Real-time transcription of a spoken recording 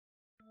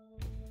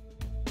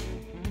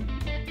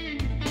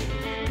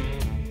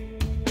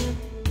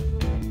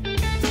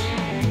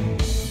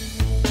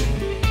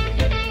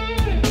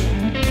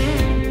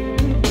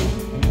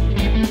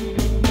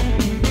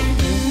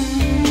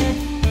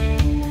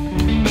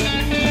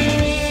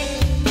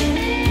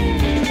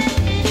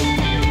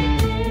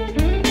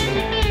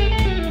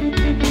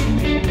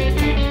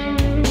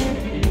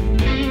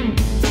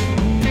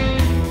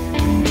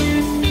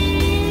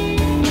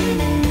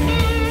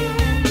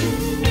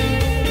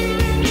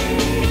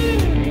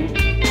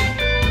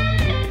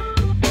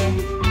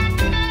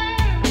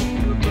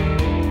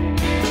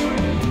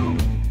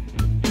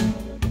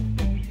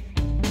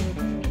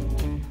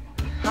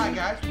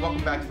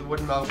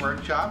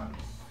shop.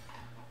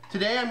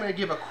 Today I'm going to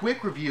give a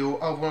quick review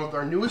of one of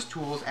our newest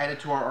tools added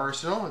to our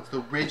arsenal. It's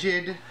the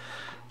Ridgid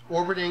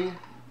orbiting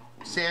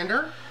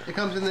sander. It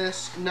comes in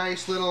this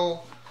nice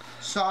little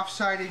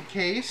soft-sided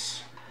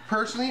case.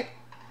 Personally,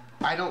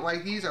 I don't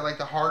like these. I like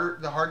the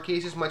hard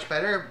cases much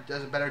better. It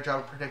does a better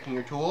job of protecting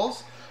your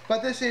tools.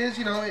 But this is,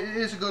 you know, it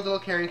is a good little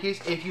carrying case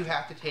if you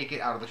have to take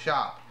it out of the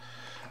shop.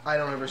 I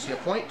don't ever see a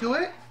point to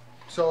it,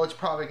 so it's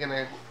probably going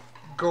to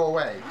go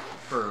away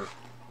for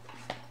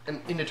an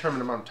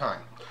indeterminate amount of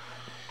time.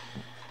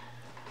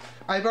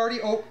 I already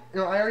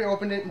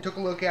opened it and took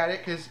a look at it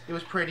because it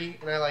was pretty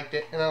and I liked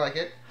it, and I like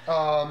it.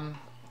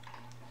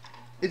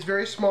 It's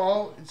very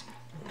small. It's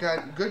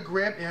got good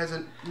grip. It has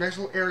a nice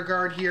little air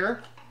guard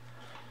here.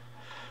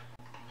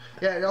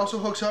 Yeah, it also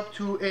hooks up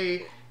to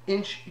a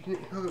inch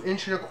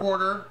and a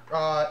quarter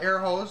air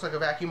hose, like a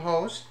vacuum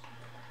hose.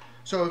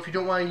 So if you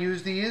don't want to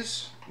use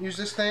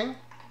this thing,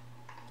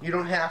 you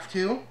don't have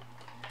to.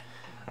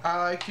 I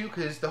like to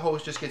because the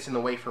hose just gets in the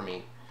way for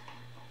me.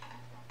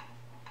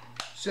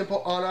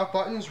 Simple on-off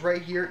buttons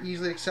right here,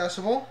 easily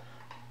accessible.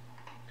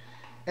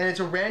 And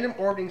it's a random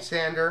orbiting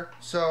sander,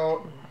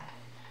 so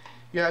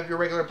you have your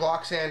regular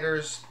block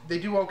sanders. They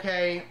do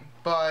okay,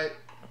 but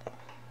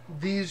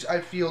these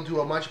I feel do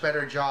a much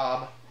better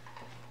job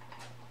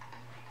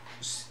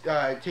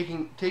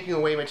taking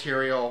away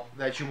material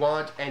that you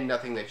want and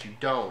nothing that you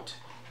don't.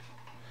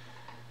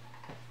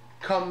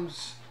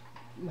 Comes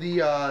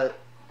the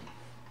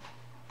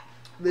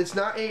it's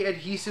not a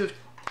adhesive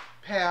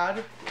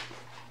pad.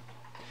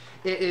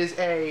 It is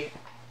a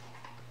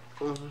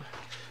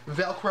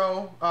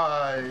Velcro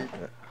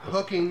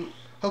hook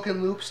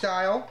and loop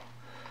style.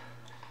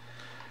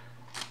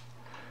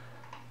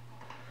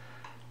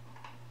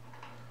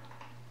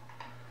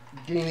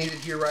 Getting these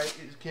here right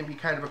can be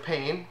kind of a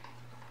pain,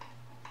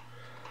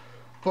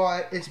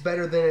 but it's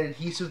better than an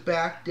adhesive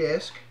back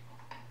disc.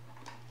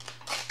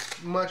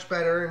 Much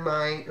better in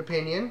my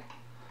opinion,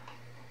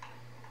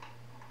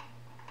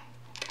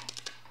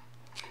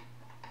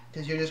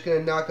 because you're just going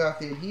to knock off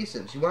the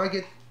adhesives. You want to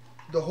get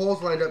the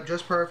holes lined up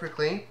just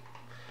perfectly,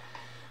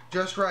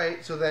 just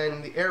right, so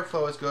then the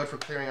airflow is good for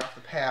clearing off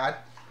the pad.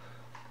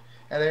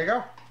 And there you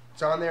go.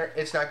 It's on there.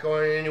 It's not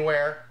going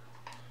anywhere.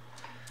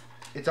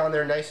 It's on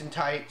there nice and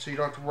tight, so you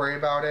don't have to worry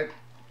about it.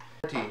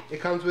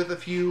 It comes with a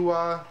few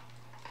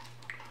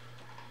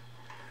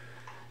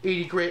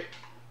 80 grit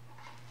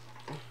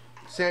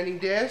sanding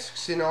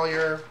discs and all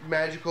your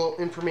magical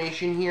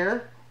information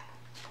here.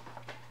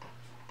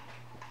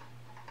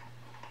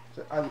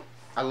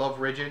 I love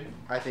Ridgid.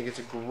 I think it's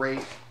a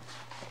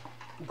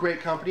great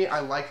company. I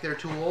like their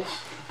tools.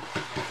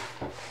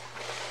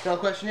 Now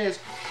the question is,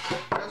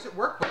 does it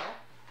work well?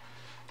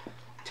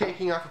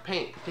 Taking off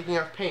paint, taking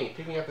off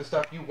the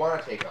stuff you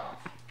want to take off.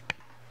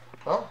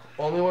 Well,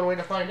 only one way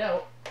to find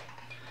out.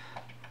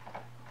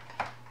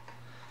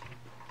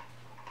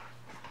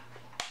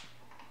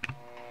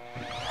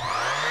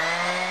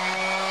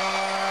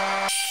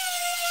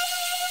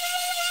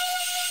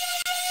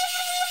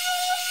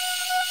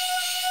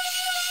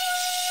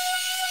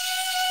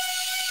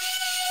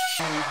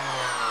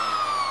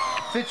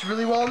 Fits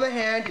really well in the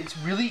hand. It's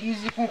really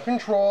easy to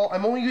control.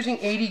 I'm only using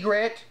 80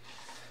 grit.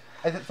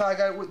 I thought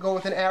I would go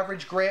with an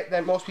average grit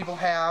that most people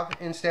have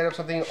instead of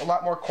something a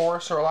lot more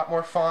coarse or a lot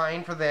more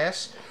fine for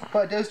this.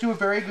 But it does do a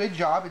very good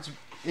job. It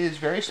is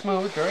very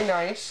smooth, very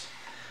nice.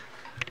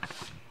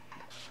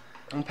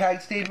 And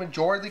pad stayed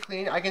majority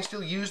clean. I can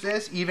still use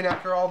this even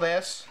after all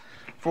this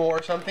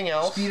for something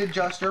else. Speed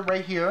adjuster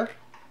right here.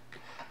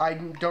 I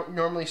don't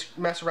normally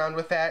mess around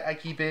with that. I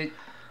keep it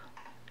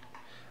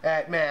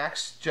at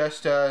max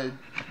just to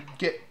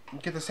get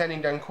the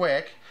sanding done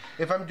quick.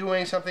 If I'm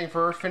doing something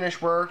for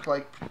finish work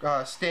like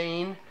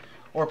stain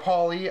or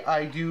poly,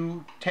 I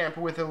do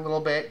tamper with it a little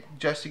bit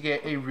just to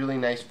get a really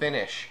nice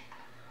finish.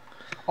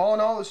 All in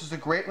all, this is a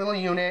great little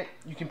unit.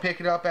 You can pick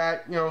it up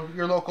at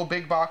your local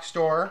big box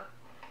store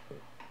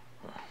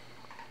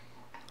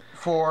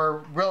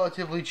for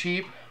relatively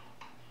cheap.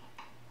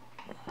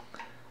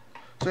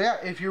 So yeah,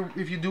 if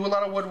you do a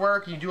lot of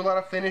woodwork, you do a lot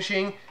of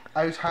finishing,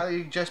 I would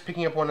highly suggest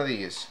picking up one of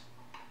these.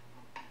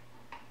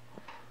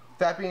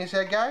 That being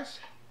said, guys,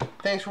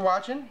 thanks for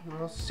watching, and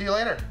we'll see you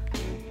later.